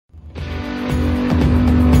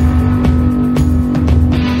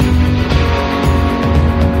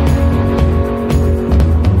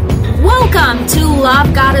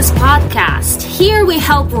Goddess podcast. Here we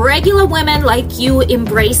help regular women like you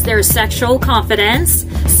embrace their sexual confidence,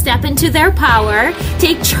 step into their power,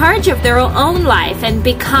 take charge of their own life, and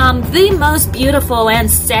become the most beautiful and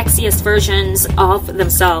sexiest versions of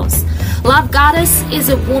themselves. Love Goddess is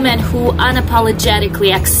a woman who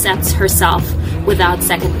unapologetically accepts herself without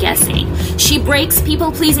second guessing. She breaks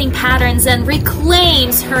people-pleasing patterns and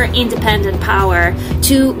reclaims her independent power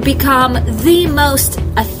to become the most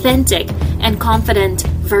authentic and confident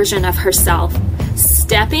version of herself.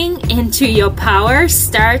 Stepping into your power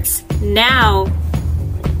starts now.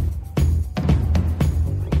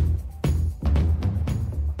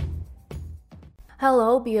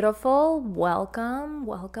 Hello, beautiful. Welcome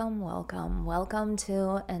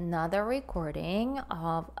to another recording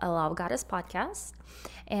of a Love Goddess podcast.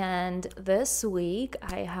 And this week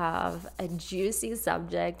I have a juicy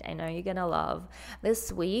subject I know you're gonna love.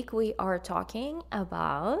 This week we are talking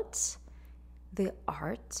about the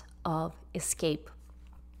art of escape.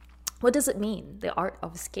 What does it mean, the art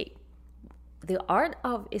of escape? The art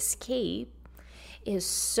of escape is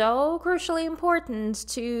so crucially important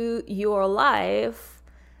to your life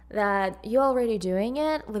that you're already doing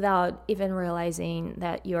it without even realizing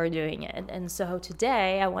that you're doing it. And so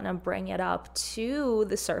today I want to bring it up to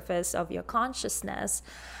the surface of your consciousness,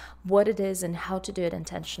 what it is and how to do it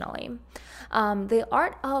intentionally. The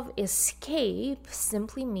art of escape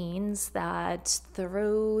simply means that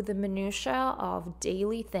through the minutiae of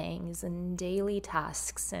daily things and daily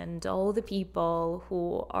tasks and all the people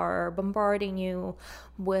who are bombarding you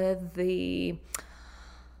with the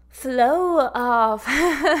flow of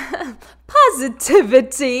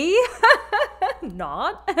positivity,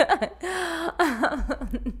 not,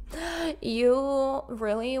 you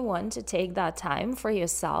really want to take that time for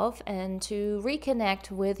yourself and to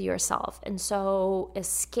reconnect with yourself. And so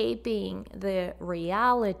escaping the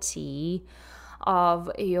reality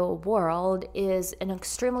of your world is an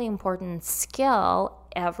extremely important skill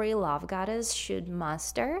every love goddess should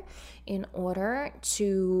master in order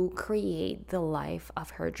to create the life of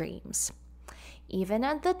her dreams. Even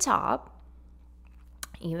at the top,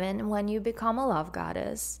 even when you become a love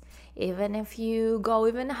goddess, even if you go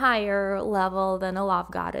even higher level than a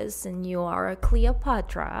love goddess and you are a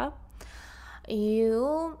Cleopatra,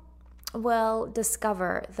 you will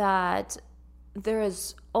discover that there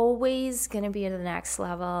is always going to be the next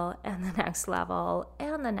level and the next level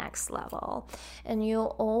and the next level. And you're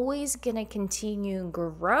always going to continue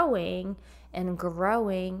growing and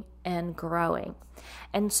growing and growing.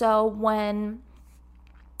 And so when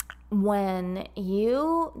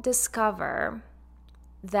you discover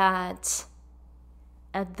that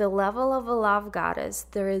at the level of a love goddess,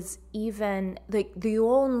 there is even the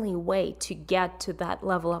only way to get to that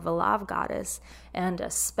level of a love goddess, and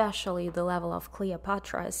especially the level of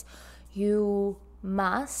Cleopatra's, you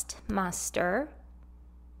must master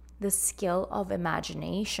the skill of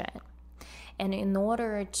imagination. And in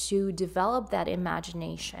order to develop that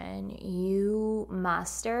imagination, you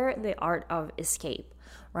master the art of escape,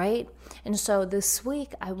 right? And so this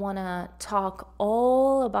week, I want to talk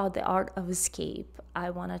all about the art of escape. I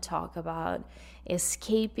want to talk about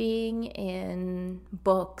escaping in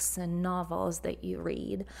books and novels that you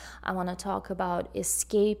read. I want to talk about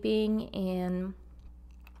escaping in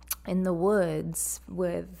the woods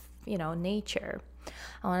with, nature.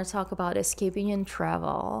 I want to talk about escaping in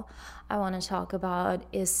travel. I want to talk about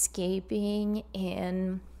escaping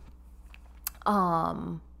in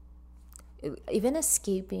even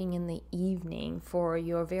escaping in the evening for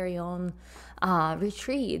your very own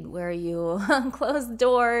retreat where you close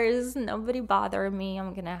doors, nobody bother me,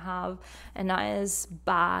 I'm gonna have a nice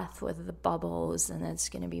bath with the bubbles and it's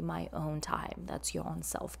gonna be my own time. That's your own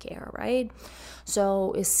self-care, right?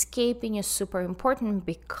 So escaping is super important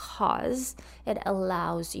because it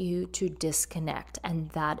allows you to disconnect, and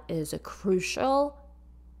that is a crucial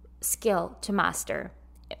skill to master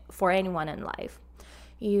for anyone in life.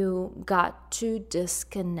 You got to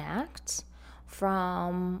disconnect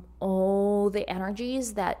from all the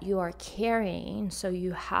energies that you are carrying, so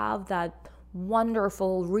you have that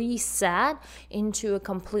wonderful reset into a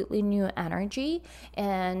completely new energy,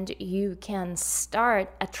 and you can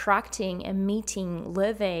start attracting and meeting,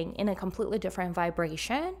 living in a completely different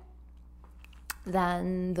vibration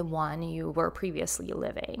than the one you were previously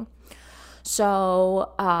living.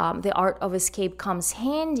 So the art of escape comes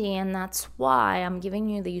handy, and that's why I'm giving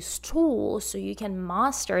you these tools so you can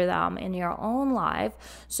master them in your own life,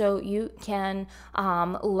 so you can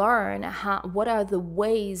learn what are the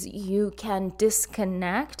ways you can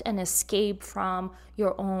disconnect and escape from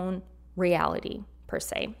your own reality, per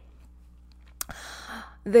se.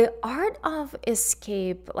 The art of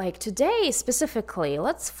escape, like today specifically,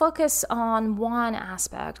 let's focus on one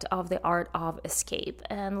aspect of the art of escape.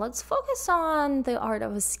 And let's focus on the art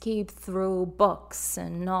of escape through books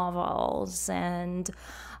and novels and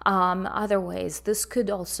other ways. This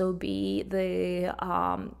could also be the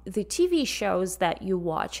TV shows that you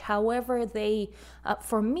watch. However, they,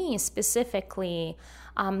 for me specifically,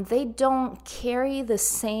 they don't carry the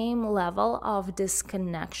same level of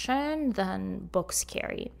disconnection than books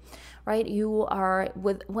carry, right? You are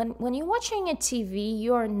when you're watching a TV,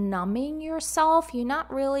 you're numbing yourself. You're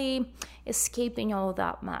not really escaping all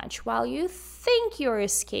that much. While you think you're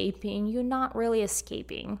escaping, you're not really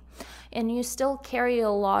escaping, and you still carry a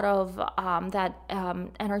lot of that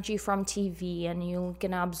energy from TV, and you're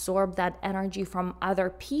gonna absorb that energy from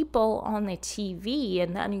other people on the TV,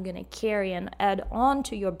 and then you're gonna carry and add on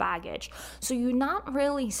to your baggage. So you're not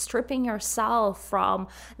really stripping yourself from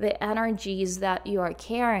the energies that you are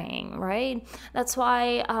carrying, right? That's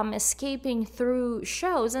why escaping through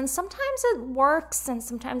shows, and sometimes it works, and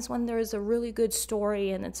sometimes when there's a really good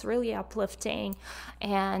story and it's really uplifting,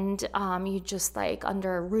 and you just like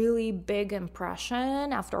under a really big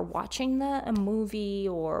impression after watching a movie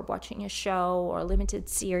or watching a show or a limited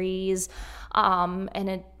series, and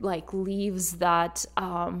it like leaves that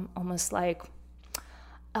almost like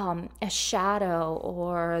a shadow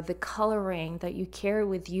or the coloring that you carry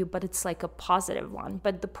with you, but it's like a positive one.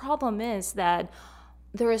 But the problem is that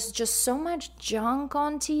there is just so much junk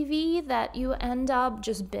on TV that you end up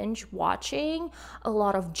just binge watching a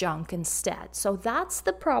lot of junk instead. So that's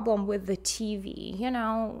the problem with the TV,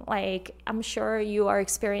 like I'm sure you are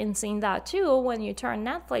experiencing that too when you turn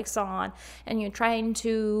Netflix on and you're trying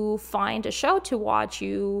to find a show to watch.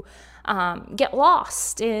 You get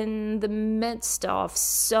lost in the midst of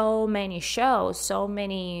so many shows, so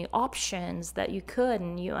many options that you could,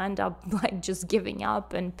 and you end up like just giving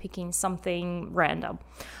up and picking something random,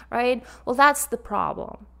 right? Well, that's the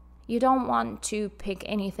problem. You don't want to pick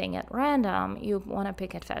anything at random. You want to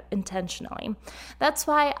pick it intentionally. That's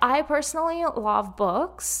why I personally love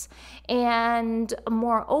books. And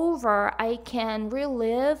moreover, I can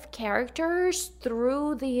relive characters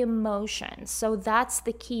through the emotions. So that's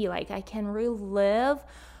the key. Like I can relive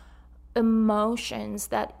emotions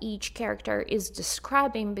that each character is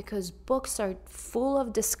describing, because books are full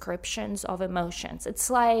of descriptions of emotions. It's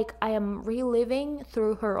like I am reliving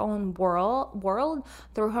through her own world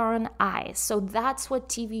through her own eyes. So that's what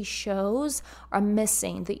TV shows are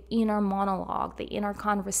missing, the inner monologue, the inner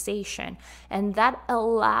conversation. And that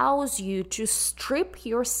allows you to strip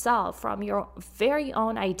yourself from your very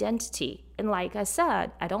own identity. And like I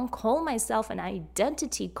said, I don't call myself an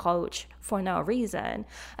identity coach for no reason.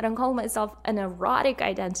 I don't call myself an erotic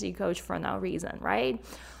identity coach for no reason, right?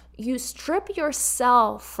 You strip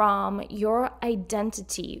yourself from your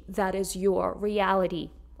identity that is your reality.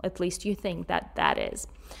 At least you think that is.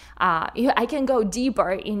 I can go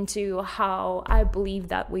deeper into how I believe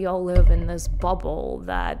that we all live in this bubble,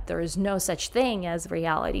 that there is no such thing as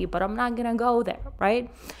reality, but I'm not going to go there,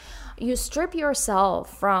 right? You strip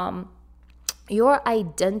yourself from your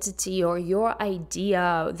identity or your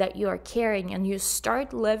idea that you are carrying, and you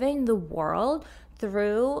start living the world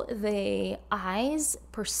through the eyes,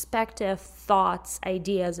 perspective, thoughts,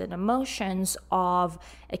 ideas, and emotions of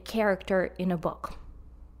a character in a book.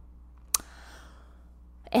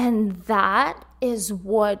 And that is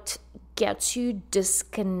what gets you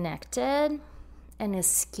disconnected and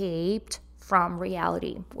escaped from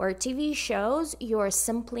reality. Where TV shows, you are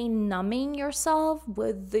simply numbing yourself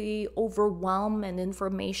with the overwhelm and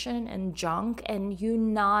information and junk, and you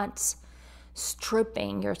not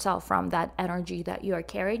stripping yourself from that energy that you are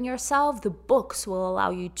carrying yourself. The books will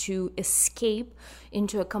allow you to escape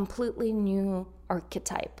into a completely new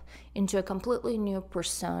archetype, into a completely new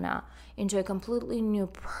persona, into a completely new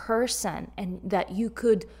person, and that you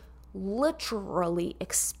could literally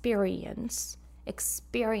experience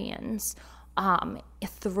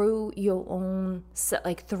through your own,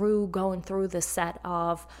 like through going through the set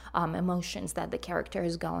of emotions that the character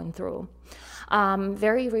is going through.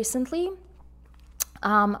 Very recently,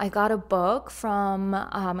 I got a book from,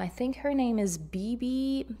 I think her name is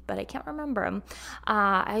BB, but I can't remember.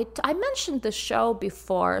 I mentioned the show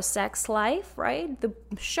before, Sex Life, right? The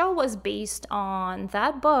show was based on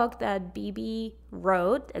that book that BB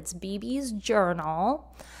wrote. It's BB's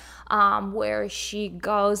journal, where she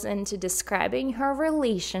goes into describing her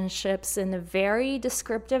relationships in a very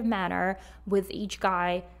descriptive manner with each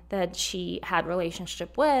guy that she had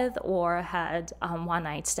relationship with or had one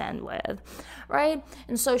night stand with, right?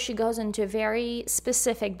 And so she goes into very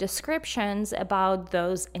specific descriptions about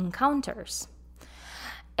those encounters.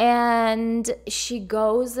 And she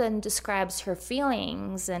goes and describes her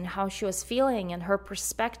feelings and how she was feeling and her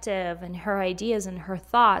perspective and her ideas and her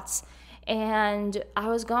thoughts. And I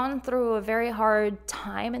was going through a very hard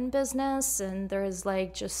time in business, and there's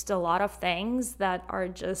like just a lot of things that are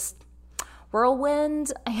just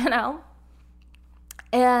whirlwind,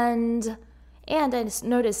 And I just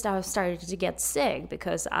noticed I was starting to get sick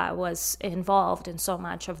because I was involved in so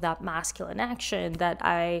much of that masculine action that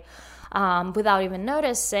I, without even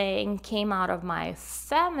noticing, came out of my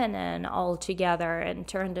feminine altogether and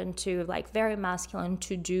turned into like very masculine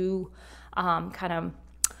to-do kind of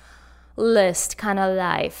list kind of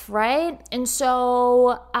life, right? And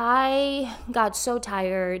so I got so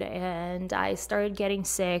tired and I started getting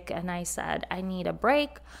sick, and I said, I need a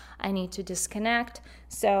break. I need to disconnect.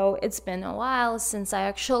 So it's been a while since I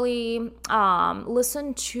actually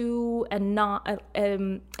listened to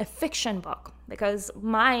a fiction book, because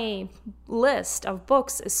my list of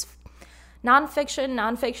books is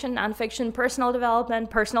nonfiction, personal development,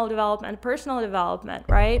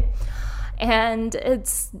 right? And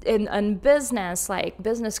it's in business, like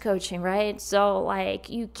business coaching, right? So like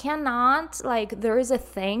you cannot, like there is a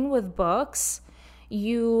thing with books,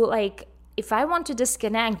 you like, if I want to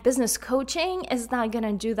disconnect, business coaching is not going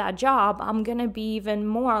to do that job. I'm going to be even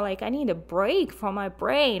more like, I need a break from my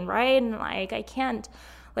brain, right? And like, I can't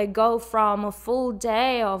like go from a full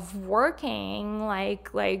day of working like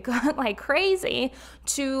crazy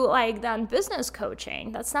to like then business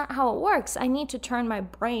coaching. That's not how it works. I need to turn my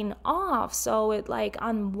brain off so it like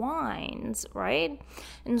unwinds, right?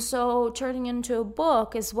 And so turning into a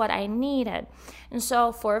book is what I needed. And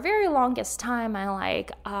so for a very longest time, I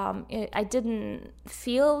didn't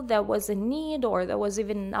feel there was a need or there was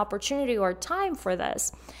even an opportunity or time for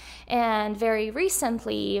this. And very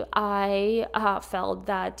recently, I felt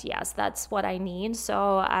that, yes, that's what I need.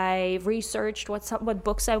 So I researched what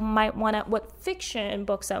books I might want to, what fiction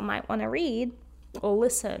books I might want to read or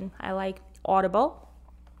listen. I like Audible.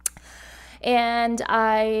 And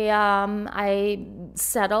I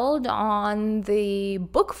settled on the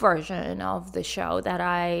book version of the show that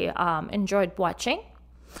I enjoyed watching.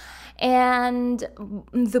 And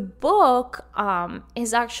the book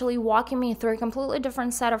is actually walking me through a completely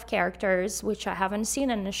different set of characters, which I haven't seen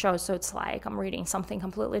in the show. So it's like I'm reading something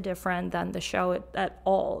completely different than the show at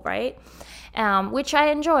all, right? Which I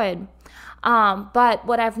enjoyed. But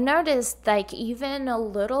what I've noticed, like even a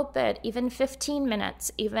little bit, even 15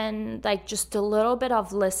 minutes, even like just a little bit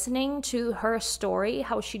of listening to her story,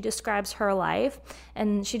 how she describes her life,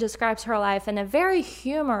 and she describes her life in a very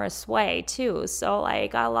humorous way too. So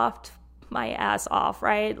like I laughed my ass off,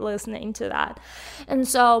 right, listening to that. And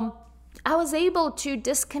so I was able to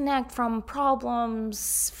disconnect from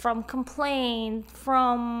problems, from complaint,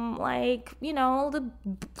 from like, the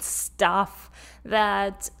stuff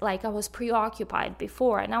that like I was preoccupied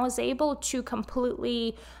before. And I was able to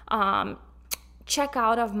completely check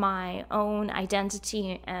out of my own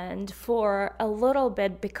identity and for a little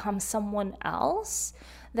bit become someone else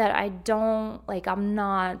that I'm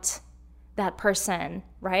not that person,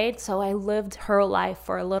 right? So I lived her life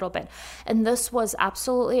for a little bit. And this was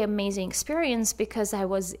absolutely amazing experience because I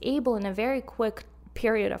was able in a very quick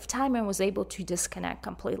period of time, I was able to disconnect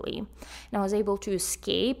completely. And I was able to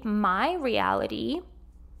escape my reality.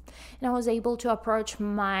 And I was able to approach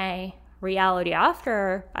my reality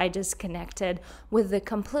after I disconnected with a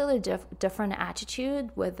completely different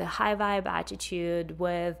attitude, with a high vibe attitude,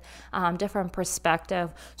 with different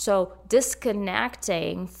perspective. So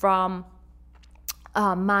disconnecting from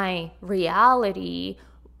my reality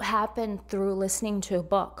happened through listening to a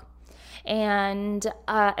book. And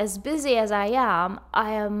as busy as I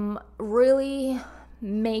am really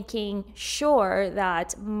making sure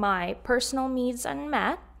that my personal needs are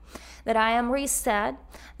met, that I am reset,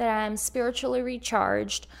 that I am spiritually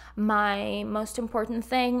recharged. My most important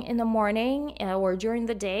thing in the morning or during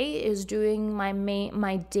the day is doing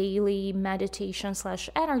my daily meditation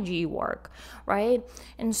 / energy work, right?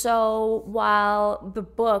 And so while the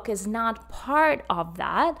book is not part of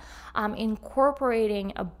that, I'm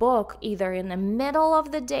incorporating a book either in the middle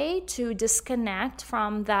of the day to disconnect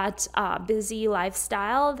from that busy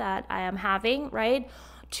lifestyle that I am having, right?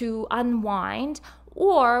 To unwind.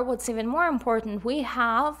 Or what's even more important, we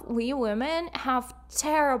women have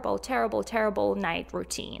terrible night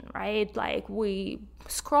routine, right? Like we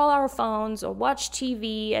scroll our phones or watch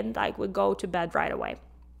TV and like we go to bed right away.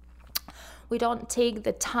 We don't take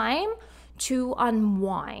the time to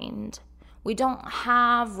unwind. We don't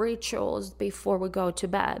have rituals before we go to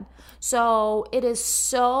bed. So it is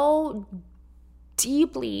so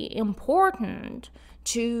deeply important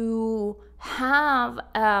to have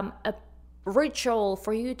a ritual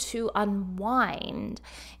for you to unwind.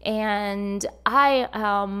 And I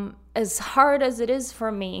as hard as it is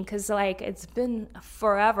for me, because like it's been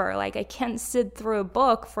forever, like I can't sit through a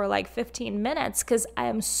book for like 15 minutes because I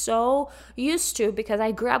am so used to, because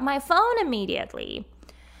I grab my phone immediately.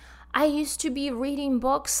 I used to be reading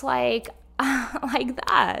books like like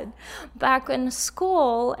that back in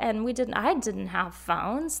school, and I didn't have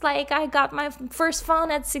phones. Like I got my first phone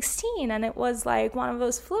at 16, and it was like one of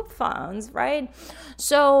those flip phones, right?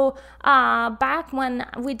 So back when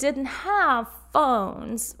we didn't have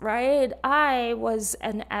phones, right, I was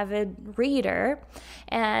an avid reader,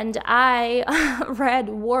 and I read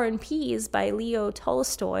War and Peace by Leo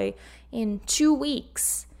Tolstoy in 2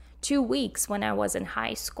 weeks when I was in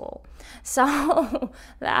high school. So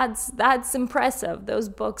that's impressive. Those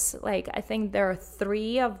books, like I think there are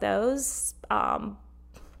 3 of those, 3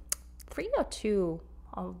 or 2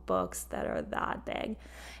 of books that are that big.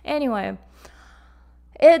 Anyway,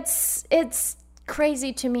 it's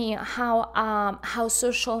crazy to me how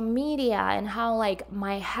social media and how like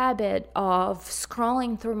my habit of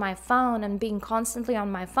scrolling through my phone and being constantly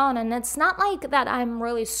on my phone, and it's not like that I'm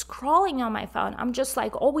really scrolling on my phone, I'm just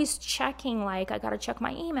like always checking, like I gotta check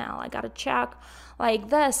my email, I gotta check like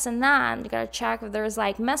this and that, I gotta check if there's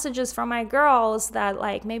like messages from my girls that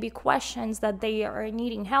like maybe questions that they are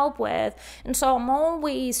needing help with. And so I'm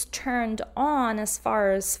always turned on as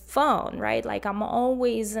far as phone, right? Like I'm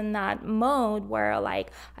always in that mode where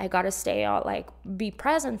like I gotta stay out, like be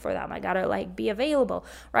present for them, I gotta like be available,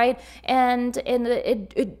 right? And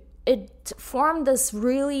it formed this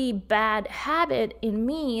really bad habit in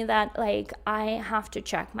me that like I have to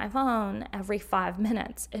check my phone every 5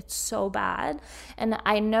 minutes. It's so bad. And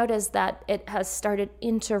I noticed that it has started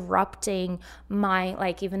interrupting my,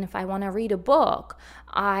 like, even if I want to read a book,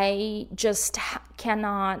 I just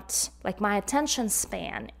cannot, like my attention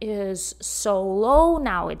span is so low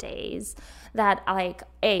nowadays that like,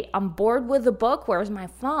 hey, I'm bored with the book, where's my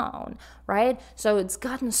phone, right? So it's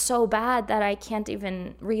gotten so bad that I can't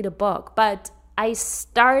even read a book. But I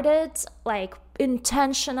started like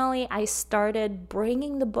intentionally, I started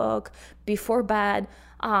bringing the book before bed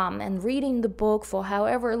and reading the book for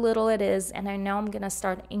however little it is. And I know I'm going to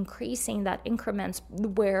start increasing that increments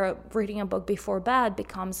where reading a book before bed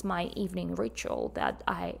becomes my evening ritual that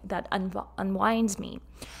unwinds me,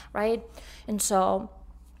 right?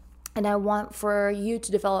 And I want for you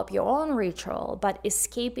to develop your own ritual, but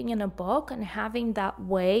escaping in a book and having that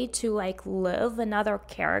way to like live another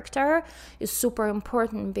character is super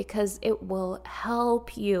important, because it will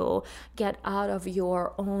help you get out of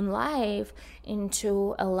your own life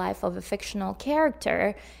into a life of a fictional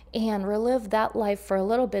character and relive that life for a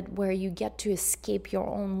little bit, where you get to escape your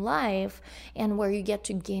own life and where you get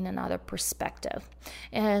to gain another perspective.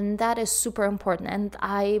 And that is super important. And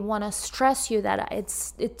I want to stress you that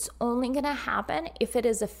it's only going to happen if it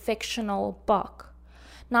is a fictional book.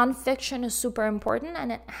 Nonfiction is super important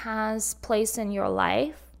and it has place in your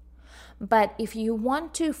life. But if you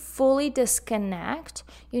want to fully disconnect,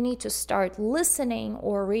 you need to start listening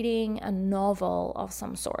or reading a novel of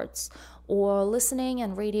some sorts, or listening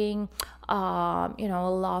and reading, a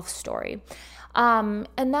love story.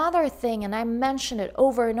 Another thing, and I mentioned it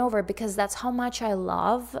over and over because that's how much I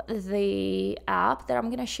love the app that I'm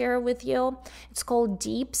going to share with you. It's called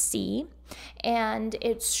Deep Sea, and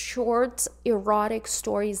it's short erotic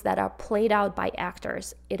stories that are played out by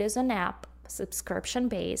actors. It is an app, subscription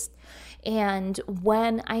based, and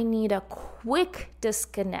when I need a quick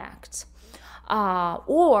disconnect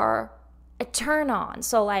or a turn on,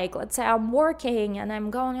 so like let's say I'm working and I'm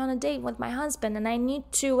going on a date with my husband and I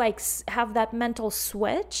need to like have that mental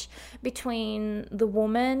switch between the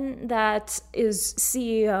woman that is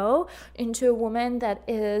CEO into a woman that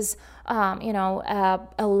is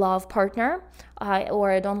a love partner,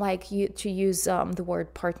 or I don't like to use the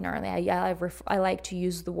word partner. I like to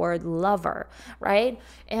use the word lover, right?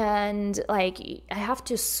 And like I have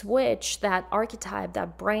to switch that archetype,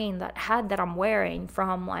 that brain, that head that I'm wearing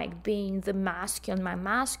from like being the masculine, my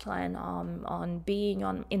masculine, on being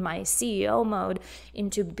in my CEO mode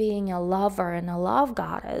into being a lover and a love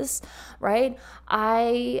goddess, right?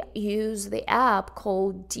 I use the app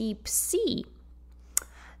called Deep Sea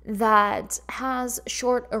that has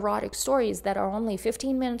short erotic stories that are only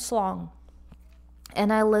 15 minutes long.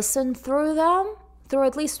 And I listen through them, through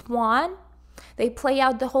at least one. They play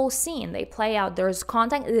out the whole scene. There's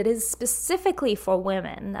content that is specifically for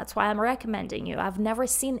women. That's why I'm recommending you. I've never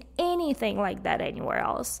seen anything like that anywhere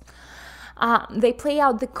else. They play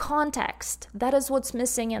out the context. That is what's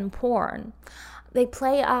missing in porn. they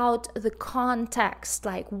play out the context,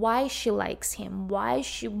 like why she likes him, why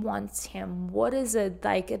she wants him, what is it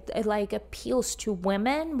like. It like appeals to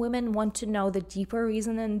women. Women want to know the deeper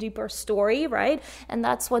reason and deeper story, right? And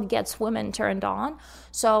that's what gets women turned on.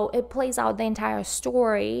 So it plays out the entire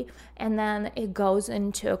story, and then it goes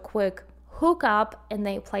into a quick hook up, and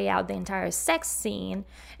they play out the entire sex scene.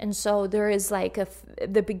 And so there is like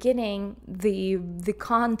the beginning, the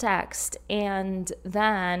context, and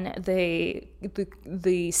then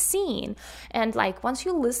the scene. And like once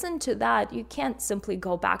you listen to that, you can't simply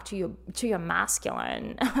go back to your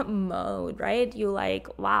masculine mode, right? You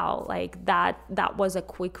like, wow, like that was a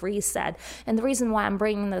quick reset. And the reason why I'm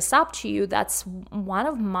bringing this up to you, that's one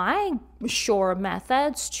of my sure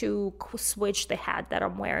methods to switch the hat that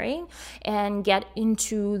I'm wearing and get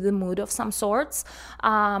into the mood of some sorts,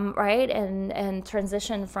 right? And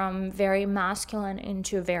transition from very masculine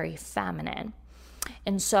into very feminine.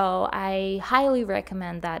 And so I highly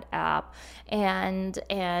recommend that app. And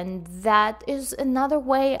that is another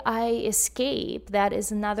way I escape. That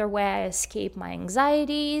is another way I escape my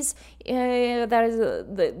anxieties. That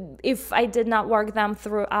is if I did not work them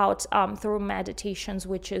throughout through meditations,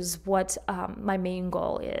 which is what my main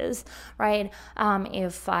goal is, right?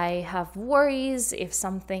 If I have worries, if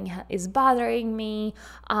something is bothering me,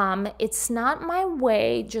 it's not my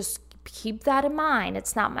way. Just keep that in mind.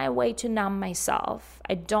 It's not my way to numb myself.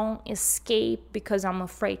 I don't escape because I'm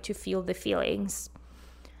afraid to feel the feelings.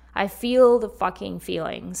 I feel the fucking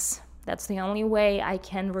feelings. That's the only way I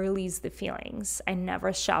can release the feelings. I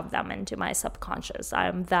never shove them into my subconscious.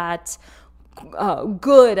 I'm that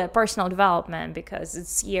good at personal development because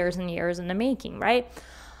it's years and years in the making, right?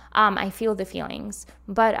 I feel the feelings.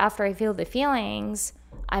 But after I feel the feelings,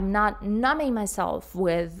 I'm not numbing myself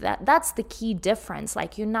with that. That's the key difference.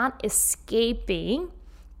 Like, you're not escaping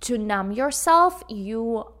to numb yourself.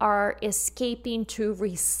 You are escaping to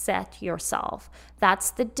reset yourself.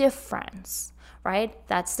 That's the difference, right?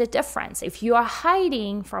 That's the difference. If you are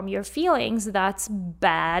hiding from your feelings, that's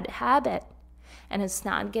bad habit, and it's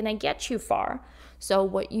not going to get you far. So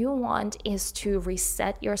what you want is to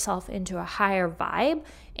reset yourself into a higher vibe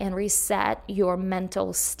and reset your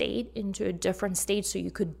mental state into a different state so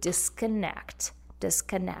you could disconnect,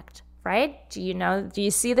 right? Do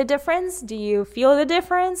you see the difference? Do you feel the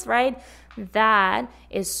difference, right? That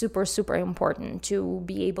is super, super important to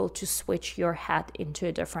be able to switch your head into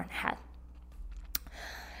a different head.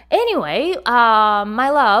 Anyway, my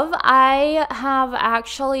love, I have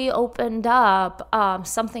actually opened up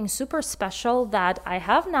something super special that I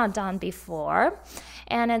have not done before.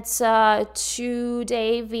 And it's a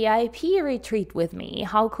 2-day VIP retreat with me.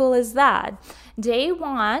 How cool is that? Day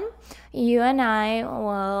 1, you and I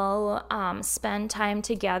will spend time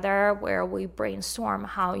together where we brainstorm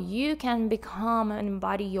how you can become and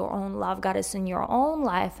embody your own love goddess in your own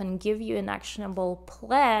life, and give you an actionable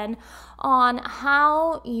plan on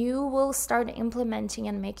how you will start implementing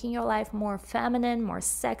and making your life more feminine, more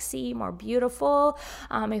sexy, more beautiful.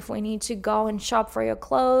 If we need to go and shop for your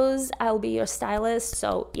clothes, I'll be your stylist.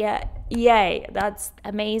 So yeah, yay, that's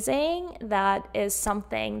amazing. That is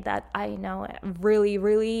something that I know really,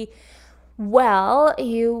 really well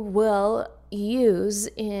you will use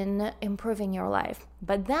in improving your life.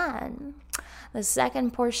 But then the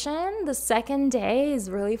second portion, the second day, is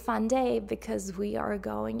really fun day because we are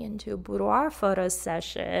going into a boudoir photo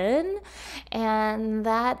session, and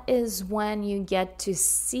that is when you get to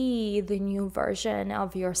see the new version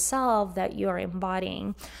of yourself that you're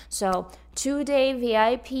embodying. So 2-day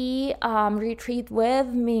VIP retreat with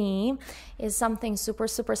me is something super,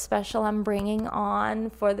 super special I'm bringing on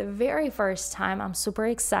for the very first time. I'm super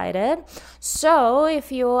excited. So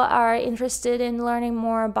if you are interested in learning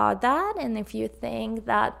more about that, and if you think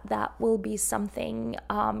that that will be something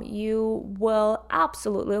you will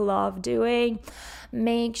absolutely love doing,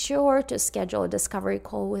 make sure to schedule a discovery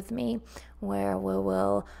call with me where we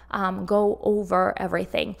will go over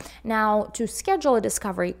everything. Now, to schedule a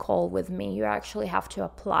discovery call with me, you actually have to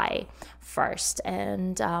apply first,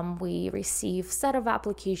 and we receive a set of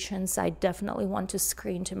applications. I definitely want to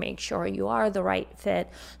screen to make sure you are the right fit.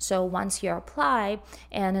 So once you apply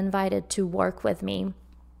and invited to work with me,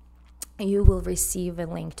 you will receive a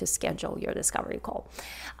link to schedule your discovery call.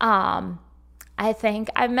 I think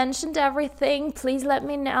I mentioned everything. Please let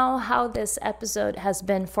me know how this episode has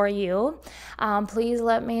been for you. Please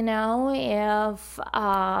let me know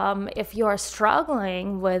if you are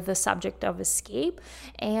struggling with the subject of escape,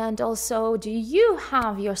 and also, do you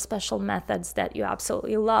have your special methods that you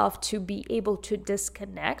absolutely love to be able to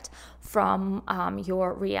disconnect from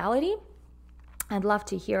your reality? I'd love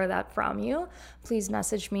to hear that from you. Please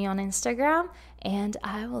message me on Instagram, and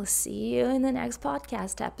I will see you in the next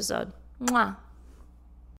podcast episode. Mwah.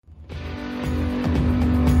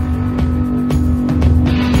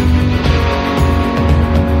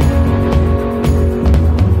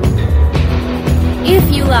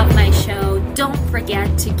 If you love my show, don't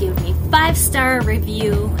forget to give me 5-star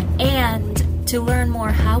review, and to learn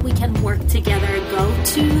more how we can work together, go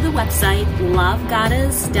to the website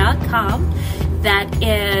lovegoddess.com. That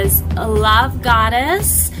is Love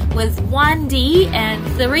Goddess with 1D and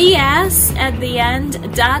 3S at the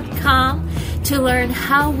end.com to learn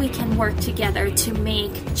how we can work together to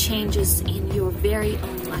make changes in your very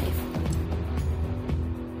own life.